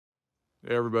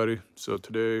Hey everybody, so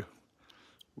today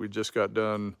we just got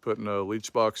done putting a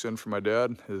leach box in for my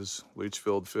dad. His leach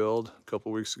field filled a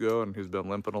couple weeks ago and he's been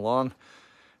limping along.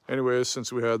 Anyways,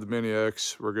 since we had the Mini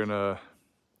X, we're gonna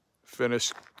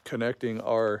finish connecting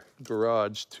our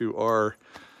garage to our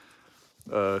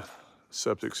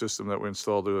septic system that we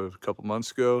installed a couple months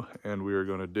ago, and we are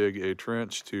gonna dig a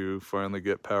trench to finally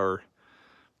get power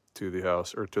to the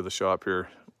house, or to the shop here.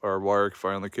 Our wire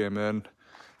finally came in.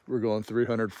 We're going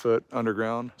 300 foot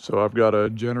underground. So I've got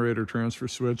a generator transfer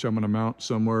switch I'm gonna mount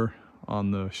somewhere on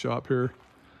the shop here.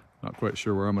 Not quite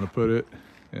sure where I'm gonna put it.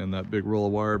 And that big roll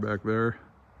of wire back there,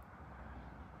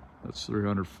 that's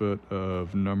 300 foot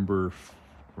of number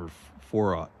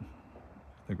 4/0.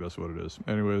 I think that's what it is.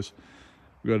 Anyways,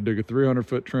 we gotta dig a 300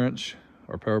 foot trench.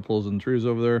 Our power pole's in the trees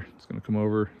over there. It's gonna come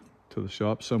over to the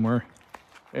shop somewhere.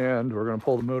 And we're gonna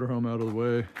pull the motorhome out of the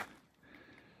way.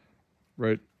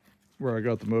 Right where I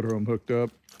got the motorhome hooked up,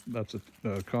 that's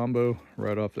a combo.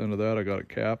 Right off the end of that, I got it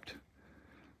capped.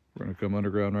 We're gonna come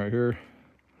underground right here,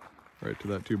 right to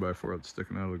that 2x4 that's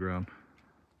sticking out of the ground.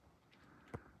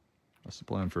 That's the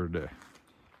plan for today.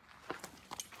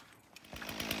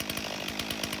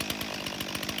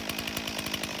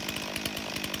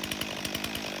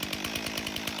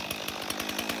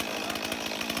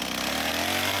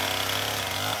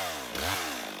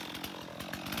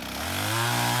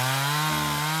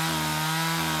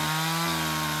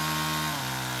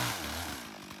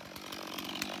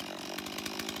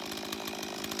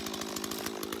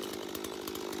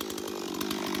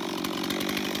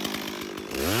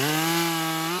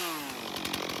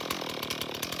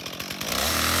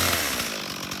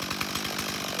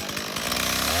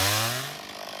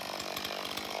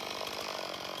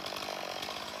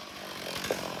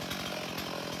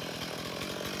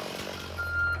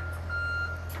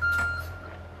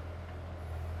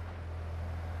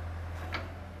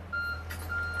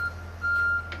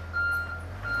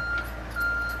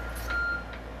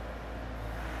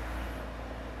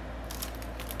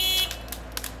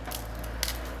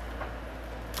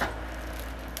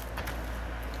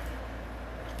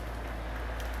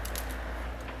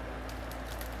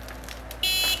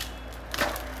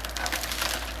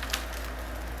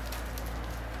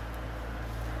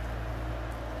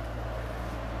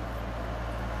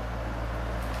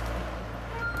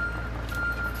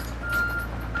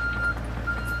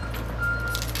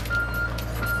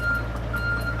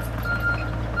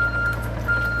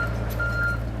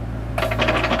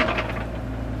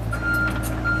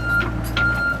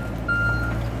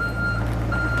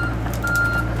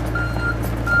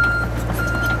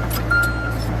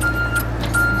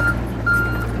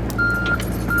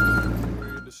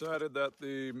 Decided that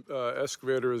the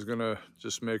excavator is gonna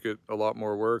just make it a lot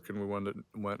more work, and we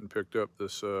went and picked up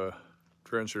this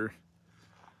trencher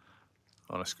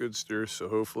on a skid steer, so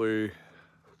hopefully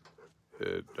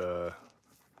it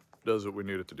does what we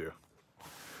need it to do.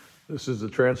 This is the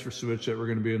transfer switch that we're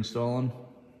gonna be installing.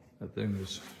 That thing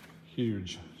is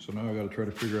huge, so now I gotta try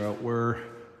to figure out where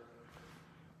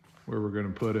we're gonna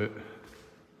put it.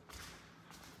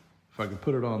 If I could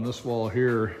put it on this wall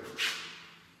here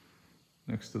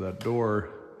next to that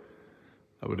door,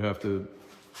 I would have to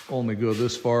only go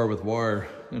this far with wire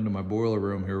into my boiler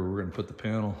room here where we're gonna put the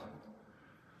panel.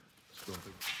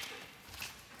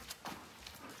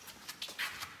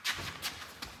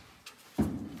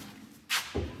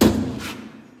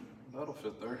 That'll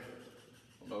fit there.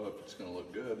 I don't know if it's gonna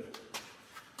look good.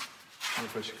 I wonder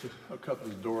if I should, I'll cut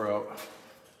this door out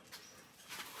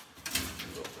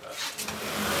real fast.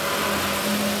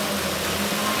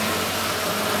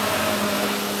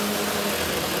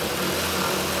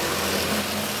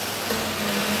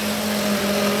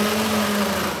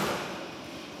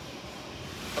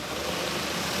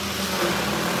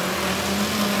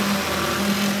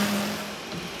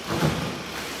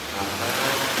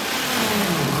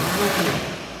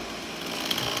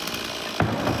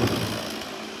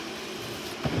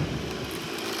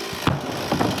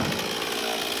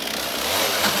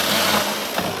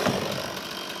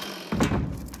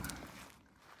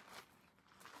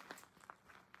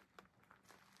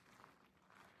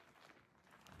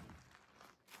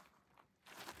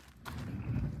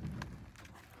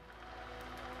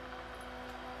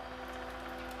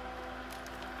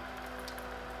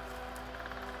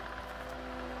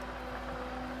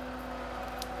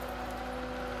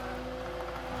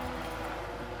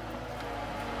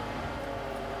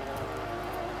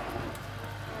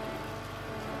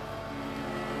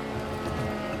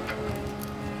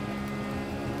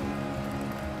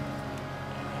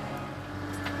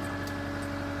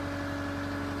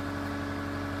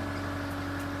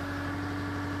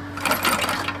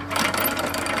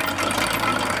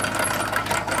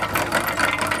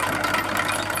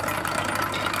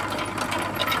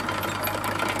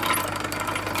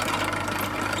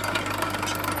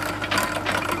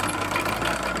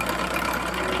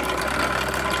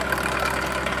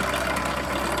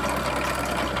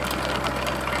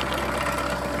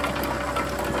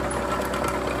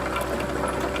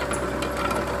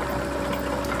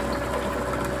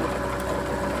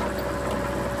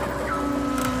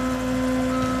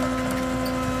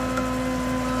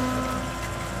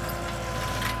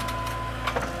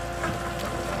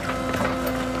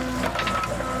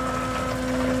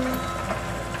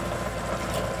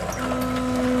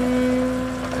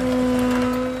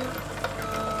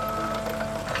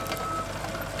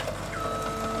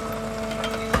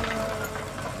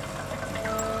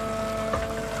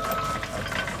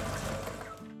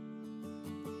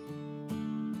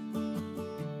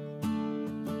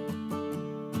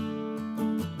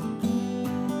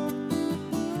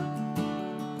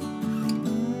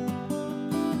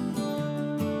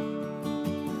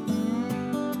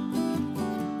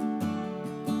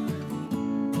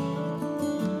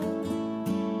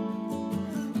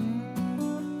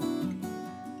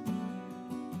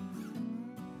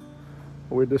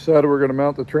 We decided we're going to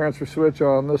mount the transfer switch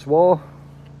on this wall.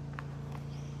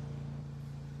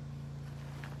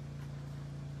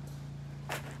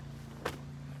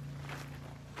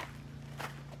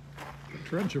 The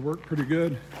trench had worked pretty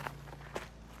good.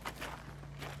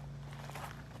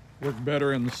 Worked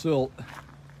better in the silt.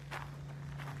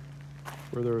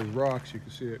 Where there was rocks, you can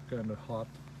see it kind of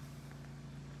hopped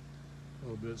a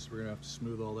little bit, so we're going to have to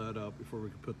smooth all that out before we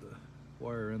can put the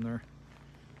wire in there.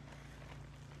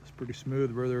 It's pretty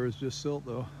smooth where there was just silt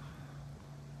though.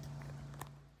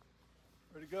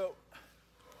 Ready to go.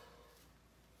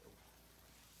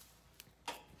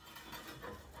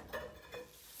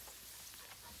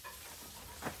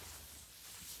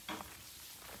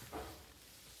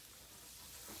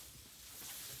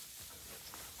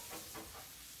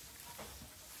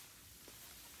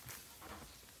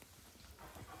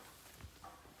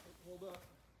 Hold up.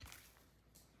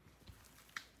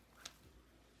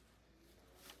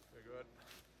 Okay, go ahead.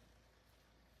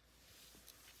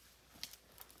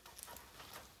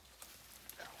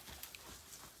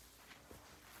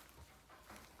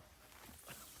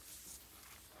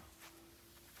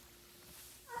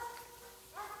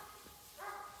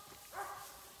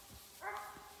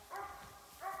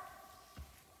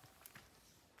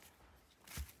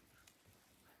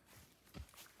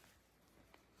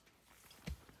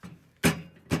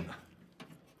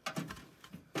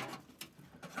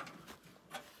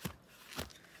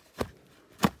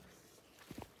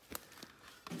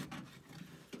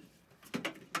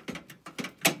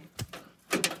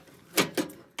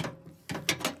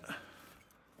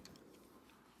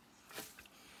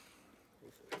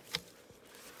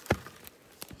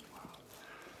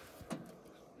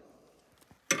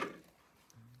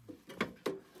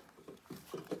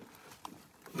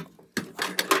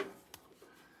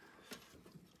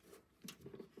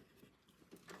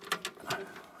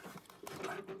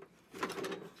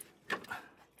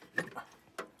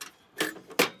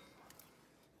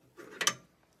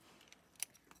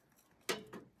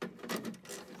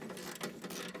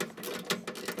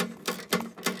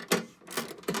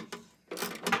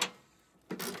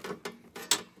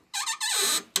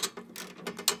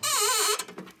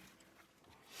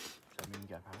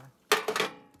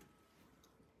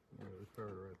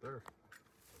 Right there.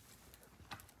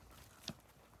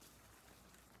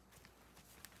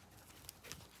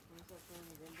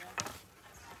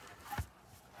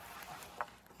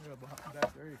 Yeah, behind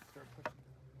back there you can start pushing.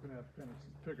 We're gonna have to kind of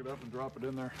pick it up and drop it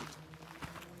in there.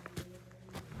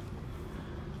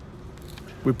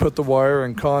 We put the wire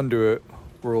and conduit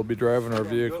where we'll be driving our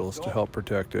vehicles to help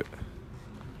protect it.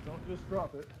 Don't just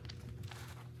drop it.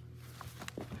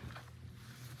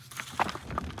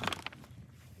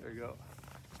 There you go.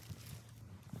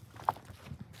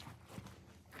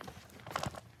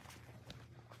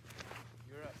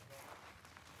 You're up.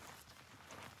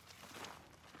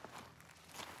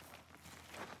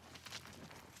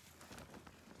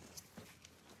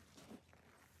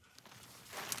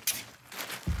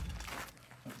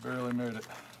 I barely made it.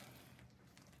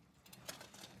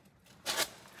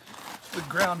 The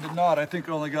ground did not. I think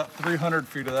I only got 300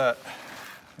 feet of that.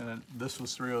 And then this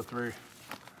was 303.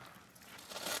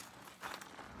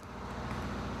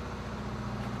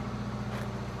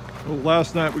 Well,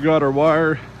 last night we got our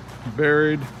wire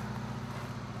buried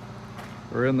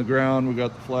or in the ground. We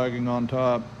got the flagging on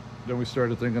top. Then we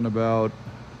started thinking about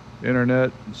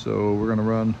internet. So we're gonna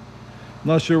run, I'm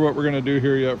not sure what we're gonna do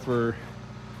here yet for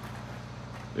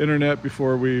internet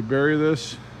before we bury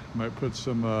this. Might put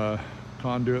some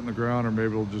conduit in the ground, or maybe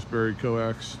we'll just bury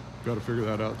coax. Got to figure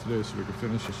that out today so we can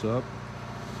finish this up.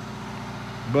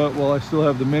 But while I still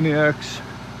have the Mini X,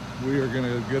 we are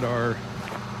gonna get our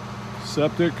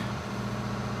septic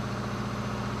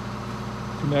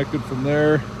connected from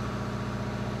there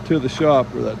to the shop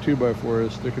where that 2x4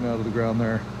 is sticking out of the ground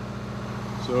there.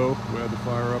 So we had to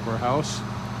fire up our house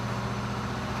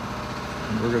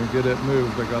and we're gonna get it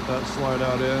moved. I got that slide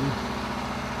out in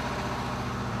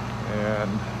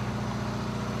and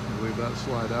leave that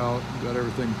slide out. Got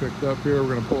everything picked up here.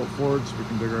 We're gonna pull it forward so we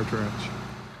can dig our trench.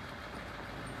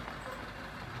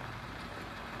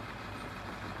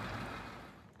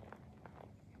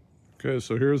 Okay,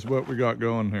 so here's what we got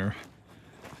going here.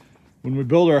 When we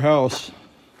build our house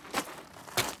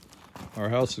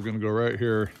is gonna go right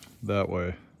here that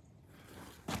way.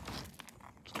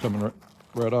 It's coming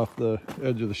right off the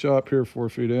edge of the shop here, 4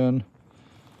 feet in.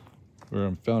 We're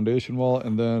on foundation wall,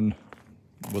 and then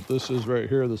what this is right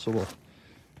here, this little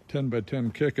 10 by 10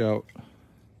 kick out,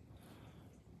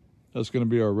 that's gonna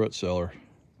be our root cellar.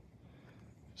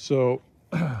 So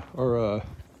our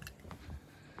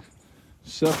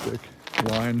septic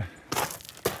line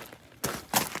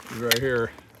is right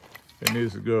here. It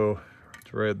needs to go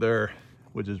to right there,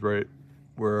 which is right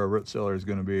where our root cellar is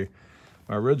going to be.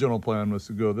 My original plan was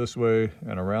to go this way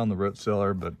and around the root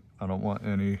cellar, but I don't want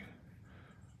any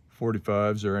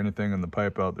 45s or anything in the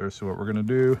pipe out there. So what we're going to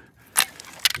do,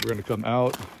 we're going to come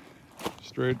out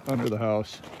straight under the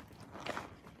house,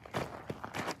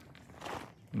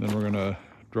 and then we're going to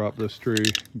drop this tree,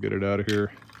 get it out of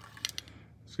here.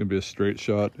 It's going to be a straight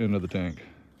shot into the tank.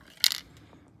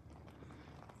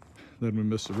 Then we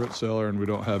miss the root cellar and we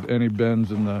don't have any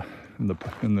bends in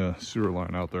the sewer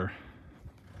line out there.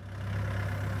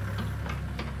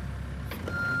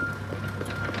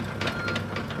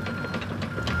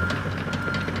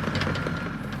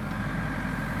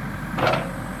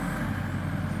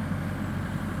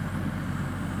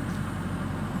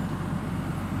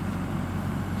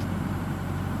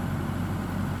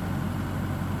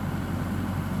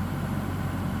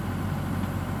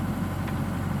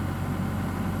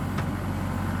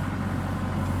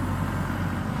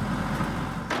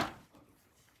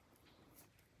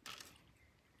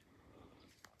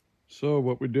 So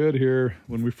what we did here,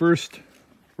 when we first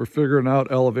were figuring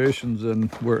out elevations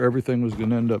and where everything was going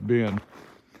to end up being,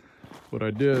 what I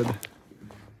did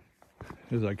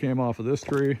is I came off of this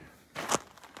tree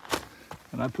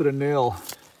and I put a nail,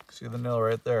 see the nail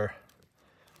right there?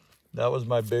 That was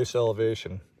my base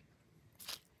elevation.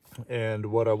 And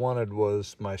what I wanted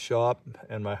was my shop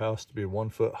and my house to be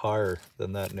 1 foot higher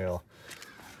than that nail.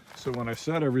 So when I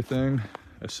set everything,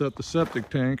 I set the septic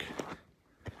tank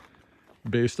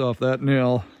based off that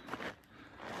nail,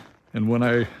 and when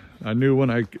I knew when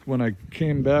I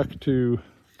came back to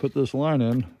put this line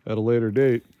in at a later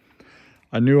date,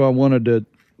 I knew I wanted to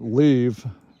leave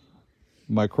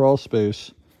my crawl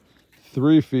space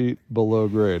 3 feet below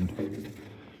grade,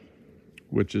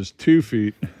 which is 2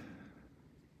 feet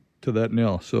to that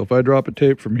nail. So if I drop a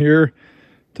tape from here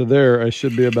to there, I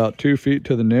should be about 2 feet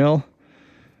to the nail.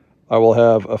 I will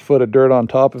have a foot of dirt on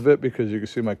top of it because you can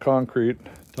see my concrete,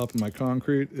 top of my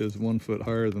concrete is 1 foot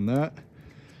higher than that.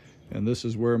 And this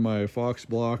is where my Fox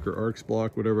block or Arcs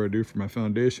block, whatever I do for my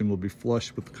foundation, will be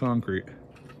flush with the concrete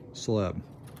slab.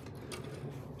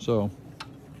 So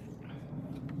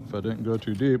if I didn't go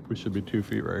too deep, we should be 2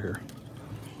 feet right here.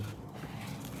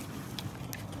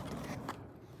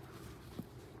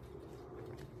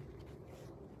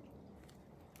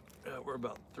 Yeah, we're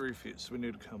about 3 feet, so we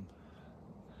need to come.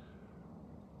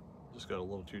 Just got a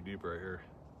little too deep right here.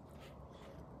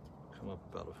 Come up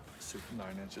about 9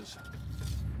 inches.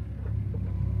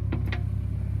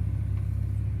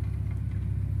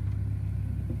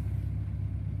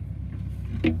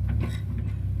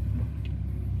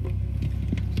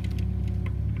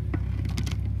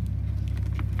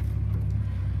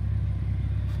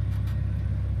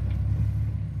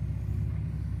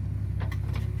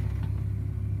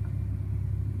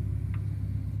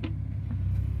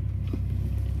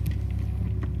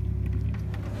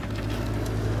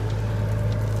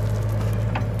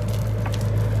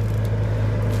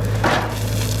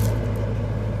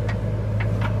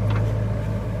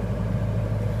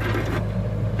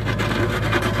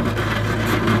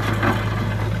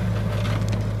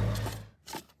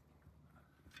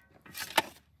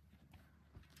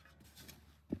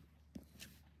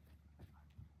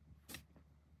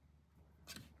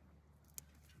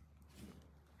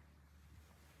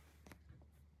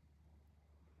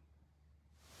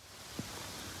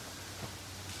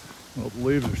 Well, the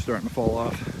leaves are starting to fall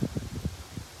off.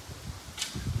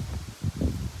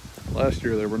 Last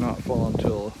year they were not falling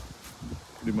until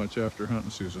pretty much after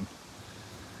hunting season.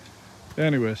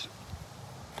 Anyways,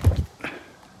 that's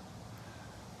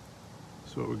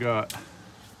what we got.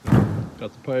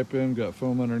 Got the pipe in, got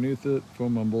foam underneath it,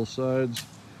 foam on both sides.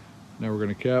 Now we're going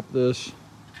to cap this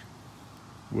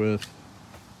with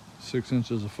 6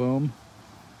 inches of foam.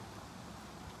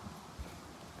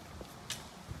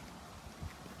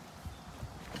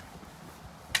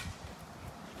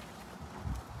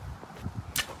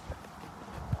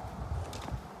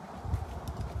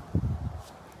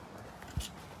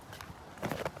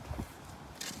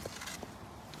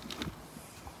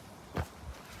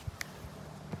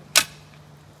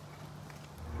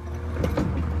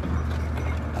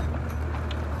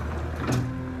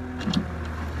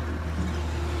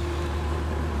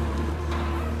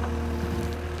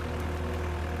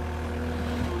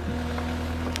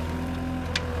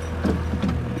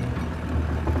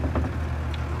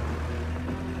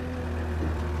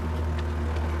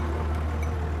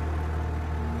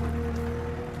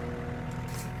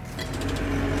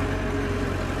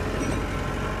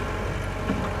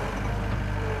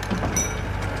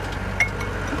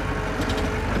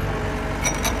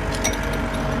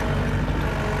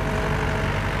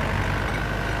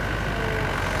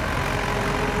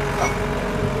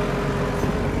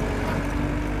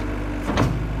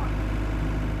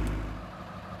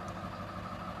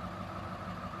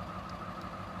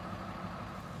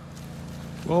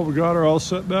 Well, we got her all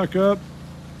set back up.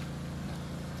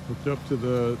 Hooked up to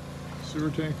the sewer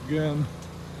tank again.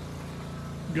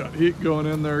 Got heat going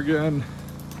in there again.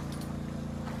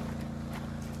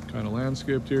 Kind of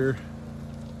landscaped here.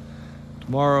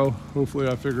 Tomorrow, hopefully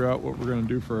I figure out what we're gonna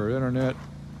do for our internet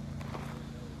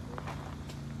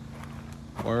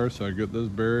wire, so I get this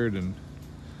buried, and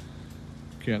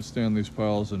can't stand these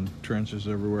piles and trenches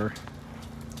everywhere.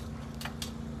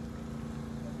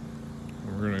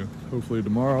 We're gonna, hopefully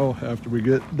tomorrow, after we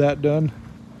get that done,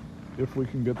 if we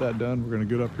can get that done, we're gonna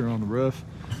get up here on the roof,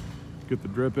 get the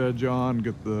drip edge on,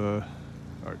 get the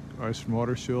ice and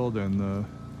water shield and the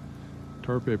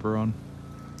tar paper on.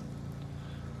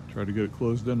 Try to get it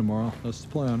closed in tomorrow. That's the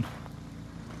plan.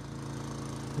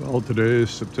 Well, today is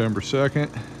September 2nd.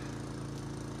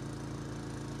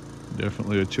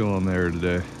 Definitely a chill in the air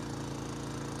today.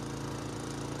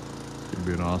 It's gonna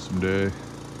be an awesome day.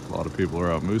 A lot of people are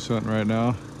out moose hunting right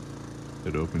now.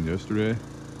 It opened yesterday.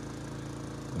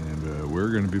 And we're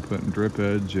gonna be putting drip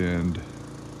edge and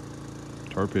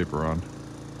tar paper on.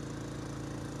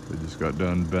 I just got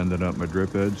done bending up my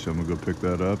drip edge, so I'm gonna go pick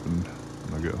that up, and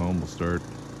when I get home we'll start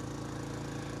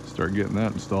getting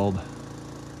that installed.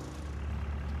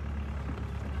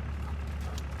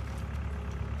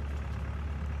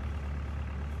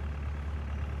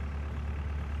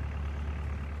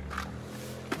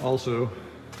 Also,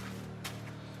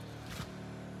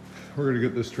 we're gonna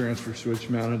get this transfer switch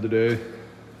mounted today.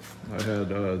 I had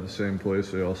the same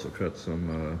place, they also cut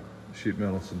some sheet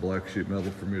metal, some black sheet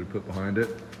metal for me to put behind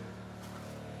it.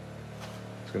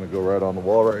 It's gonna go right on the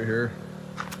wall right here.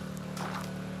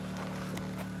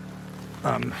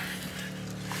 I'm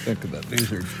thinking that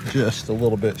these are just a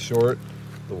little bit short.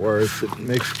 The wires didn't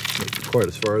make it quite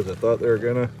as far as I thought they were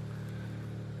gonna,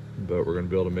 but we're gonna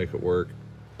be able to make it work.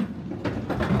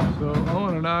 So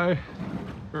Owen and I,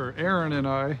 or Aaron and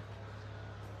I,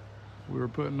 we were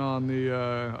putting on the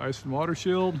ice and water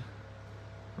shield.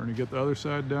 We're gonna get the other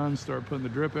side done, start putting the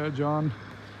drip edge on.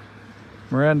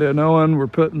 Miranda and Owen, we're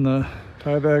putting the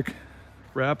Tyvek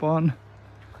wrap on.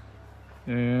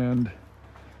 And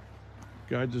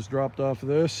guy just dropped off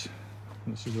this.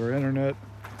 This is our internet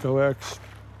coax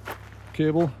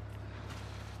cable.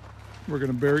 We're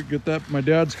gonna get that. My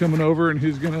dad's coming over and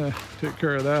he's gonna take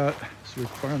care of that. So we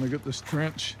finally get this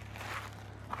trench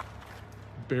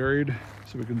buried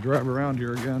so we can drive around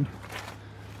here again.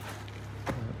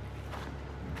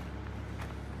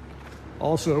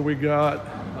 Also,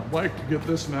 I'd like to get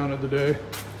this mounted today.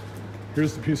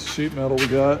 Here's the piece of sheet metal we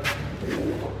got.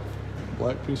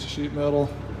 Black piece of sheet metal.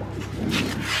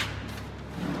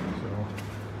 So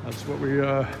that's what we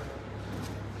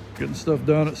getting stuff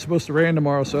done. It's supposed to rain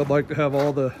tomorrow, so I'd like to have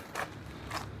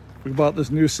we bought this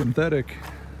new synthetic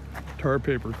tar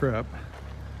paper crap.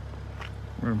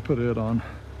 We're gonna put it on.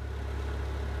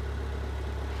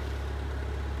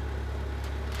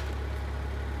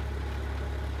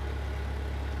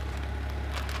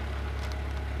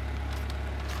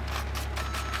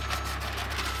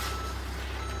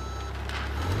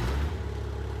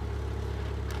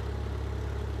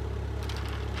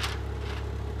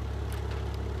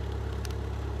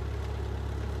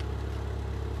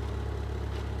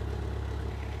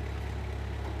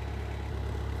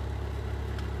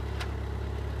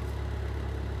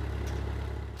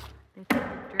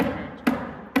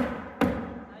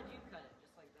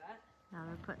 Now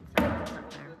they're putting something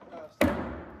up there.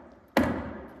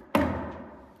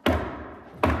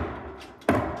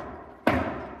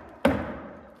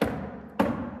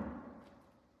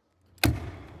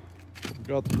 We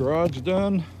got the garage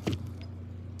done.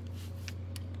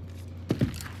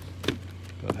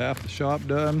 Got half the shop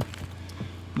done.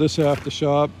 This half the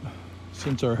shop,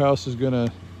 since our house is the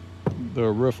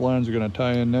roof lines are gonna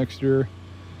tie in next year,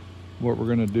 what we're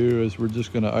gonna do is we're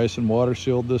just gonna ice and water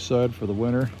shield this side for the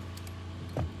winter.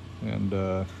 And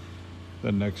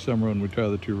then next summer when we tie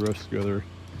the two roofs together,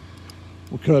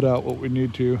 we'll cut out what we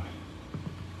need to.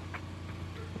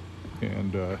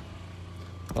 And I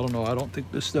don't know, I don't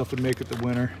think this stuff would make it the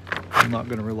winter. I'm not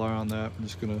gonna rely on that. I'm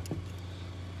just gonna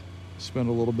spend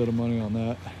a little bit of money on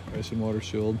that, ice and water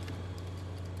shield.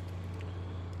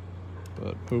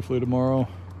 But hopefully tomorrow,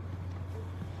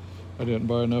 I didn't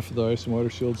buy enough of the ice and water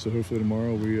shield, so hopefully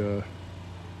tomorrow we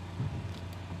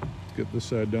get this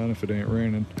side done if it ain't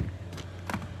raining.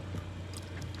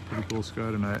 Pretty cool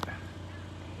sky tonight.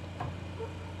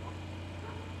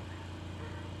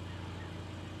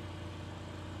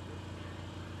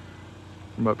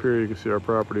 From up here you can see our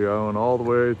property. I own all the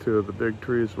way to the big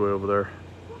trees way over there.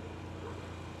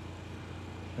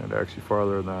 And actually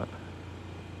farther than that.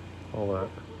 All that.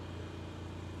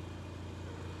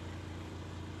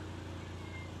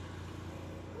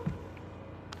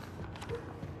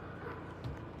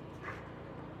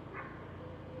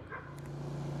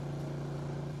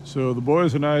 So the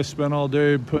boys and I spent all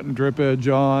day putting drip edge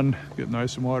on, getting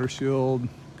ice and water sealed,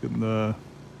 getting that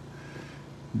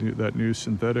new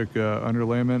synthetic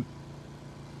underlayment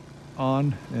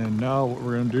on. And now what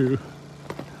we're gonna do,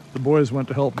 the boys went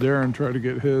to help Darren try to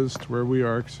get his to where we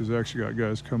are, because he's actually got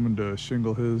guys coming to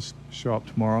shingle his shop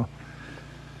tomorrow.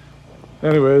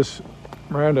 Anyways,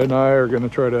 Miranda and I are gonna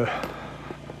try to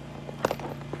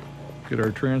get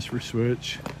our transfer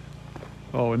switch.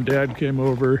 Oh, and Dad came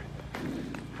over.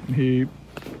 He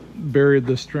buried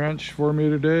this trench for me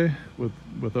today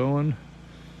with Owen.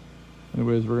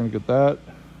 Anyways, we're gonna get that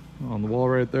on the wall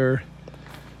right there,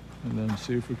 and then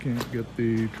see if we can't get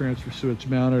the transfer switch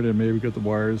mounted and maybe get the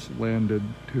wires landed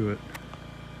to it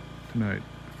tonight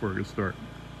before it gets dark.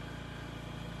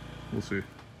 We'll see.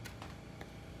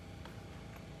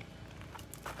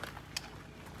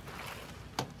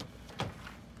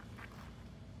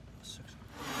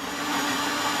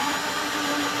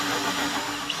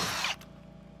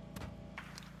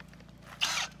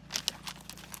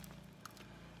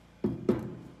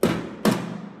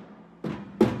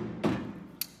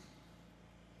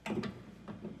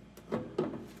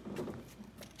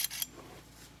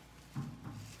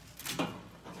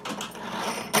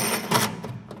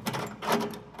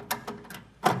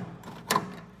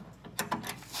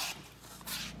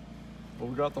 Well,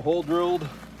 we got the hole drilled.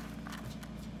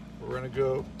 We're gonna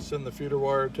go send the feeder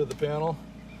wire to the panel.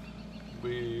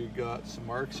 We got some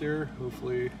marks here.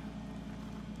 Hopefully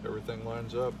everything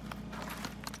lines up.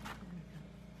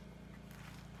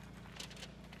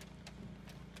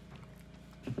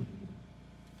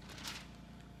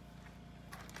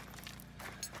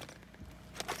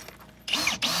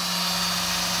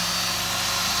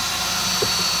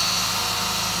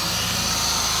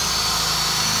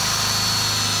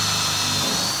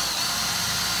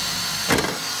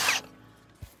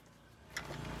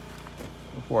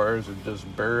 Wires are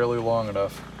just barely long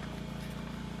enough.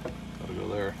 Gotta go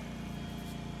there.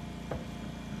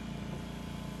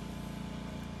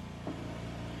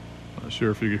 Not sure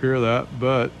if you can hear that,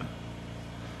 but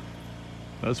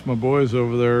that's my boys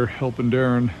over there helping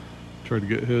Darren try to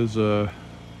get his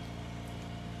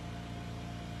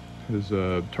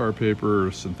tar paper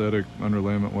or synthetic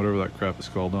underlayment, whatever that crap is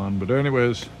called, on. But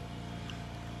anyways,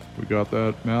 we got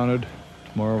that mounted.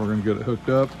 Tomorrow we're gonna get it hooked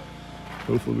up.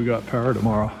 Hopefully we got power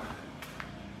tomorrow.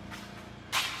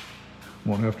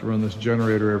 Won't have to run this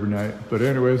generator every night. But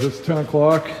anyways, it's 10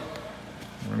 o'clock.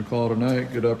 We're gonna call it a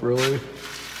night, get up early,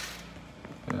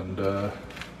 and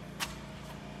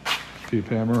keep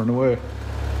hammering away.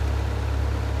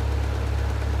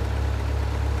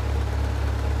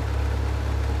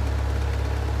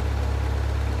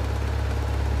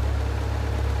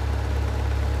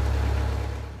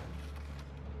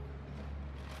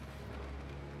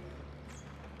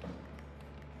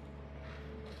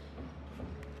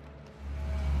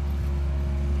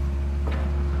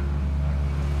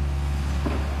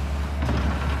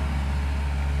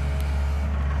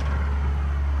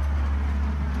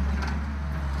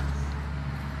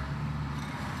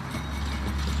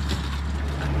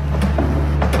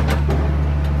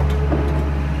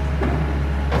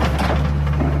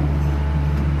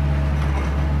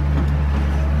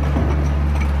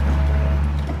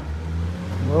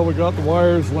 Well, we got the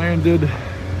wires landed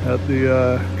at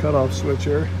the cutoff switch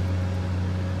here.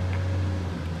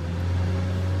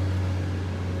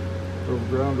 Throw the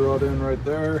ground rod in right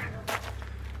there.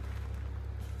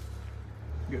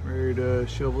 Getting ready to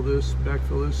shovel this,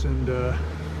 backfill this, and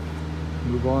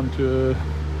move on to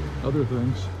other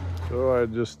things. So I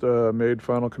just made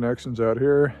final connections out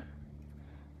here.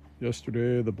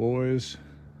 Yesterday, the boys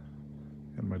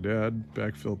and my dad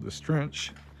backfilled this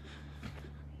trench.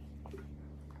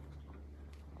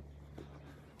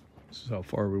 This is how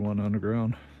far we went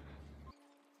underground.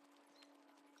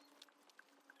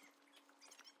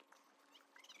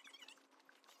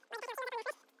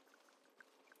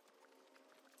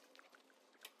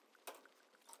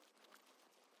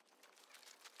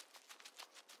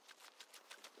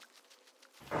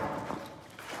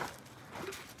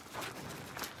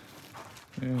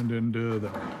 And into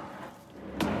there.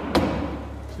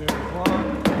 7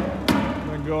 o'clock.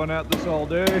 Been going at this all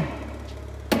day.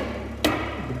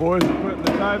 The boys are putting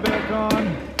the tie back on.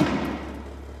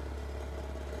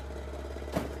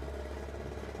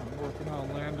 I'm working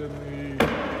on landing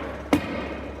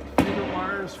the feeder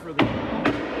wires for the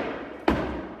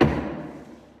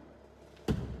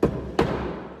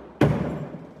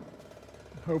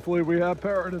hopefully we have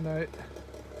power tonight.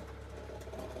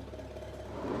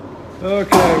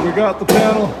 Okay, we got the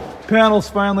panels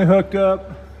finally hooked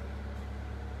up.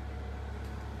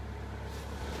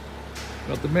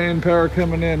 Got the main power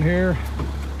coming in here.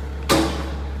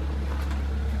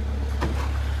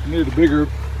 Need a bigger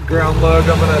ground lug.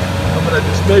 I'm gonna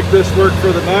just make this work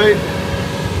for the night.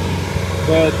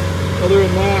 But other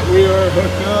than that, we are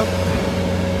hooked up.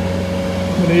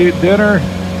 I'm gonna eat dinner.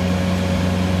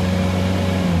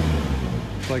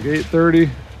 It's like 8:30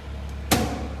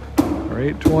 or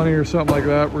 8:20 or something like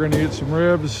that. We're gonna eat some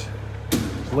ribs.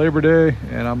 It's Labor Day,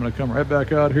 and I'm gonna come right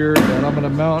back out here and I'm gonna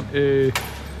mount a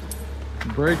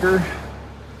breaker.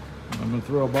 I'm gonna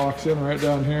throw a box in right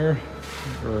down here,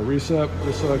 or a recep,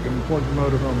 just so I can plug the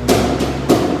motor home in.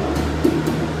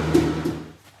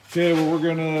 Okay, well, we're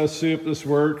gonna see if this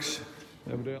works,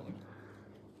 evidently.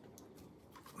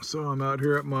 So I'm out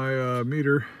here at my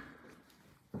meter.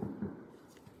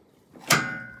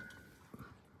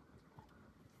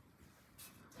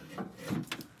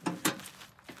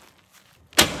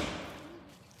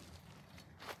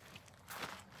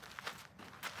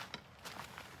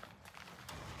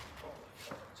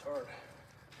 It's hard.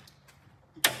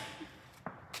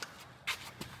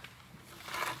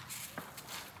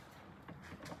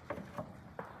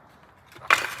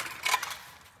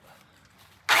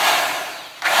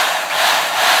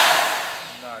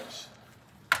 Nice.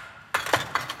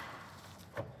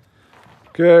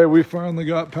 Okay, we finally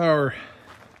got power.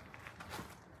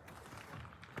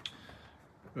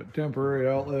 Got temporary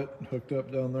outlet hooked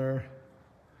up down there.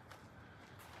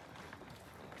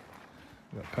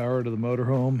 Got power to the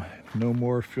motorhome. No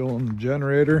more fueling the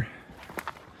generator.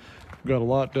 Got a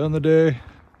lot done today.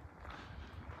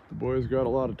 The boys got a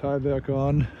lot of tieback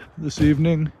on this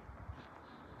evening.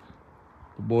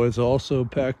 The boys also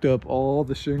packed up all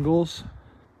the shingles.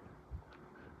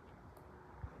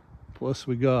 Plus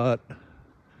we got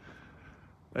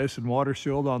ice and water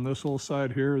shield on this whole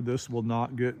side here. This will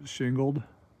not get shingled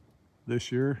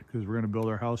this year because we're going to build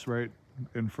our house right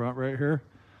in front right here.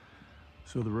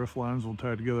 So the roof lines will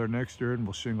tie together next year and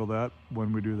we'll shingle that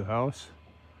when we do the house.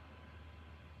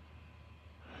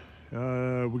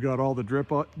 We got all the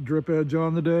drip edge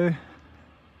on the day.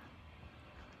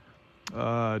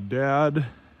 Dad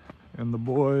and the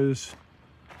boys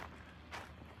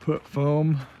put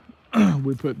foam.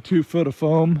 We put 2 foot of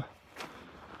foam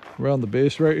around the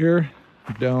base right here,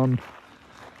 down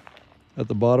at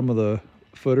the bottom of the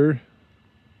footer.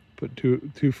 Put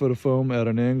 2 foot of foam at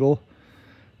an angle,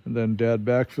 and then Dad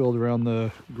backfilled around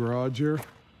the garage here.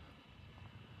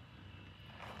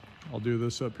 I'll do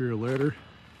this up here later.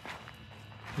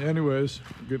 Anyways,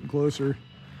 getting closer.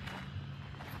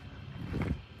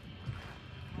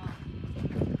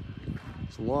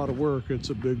 It's a lot of work. It's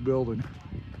a big building.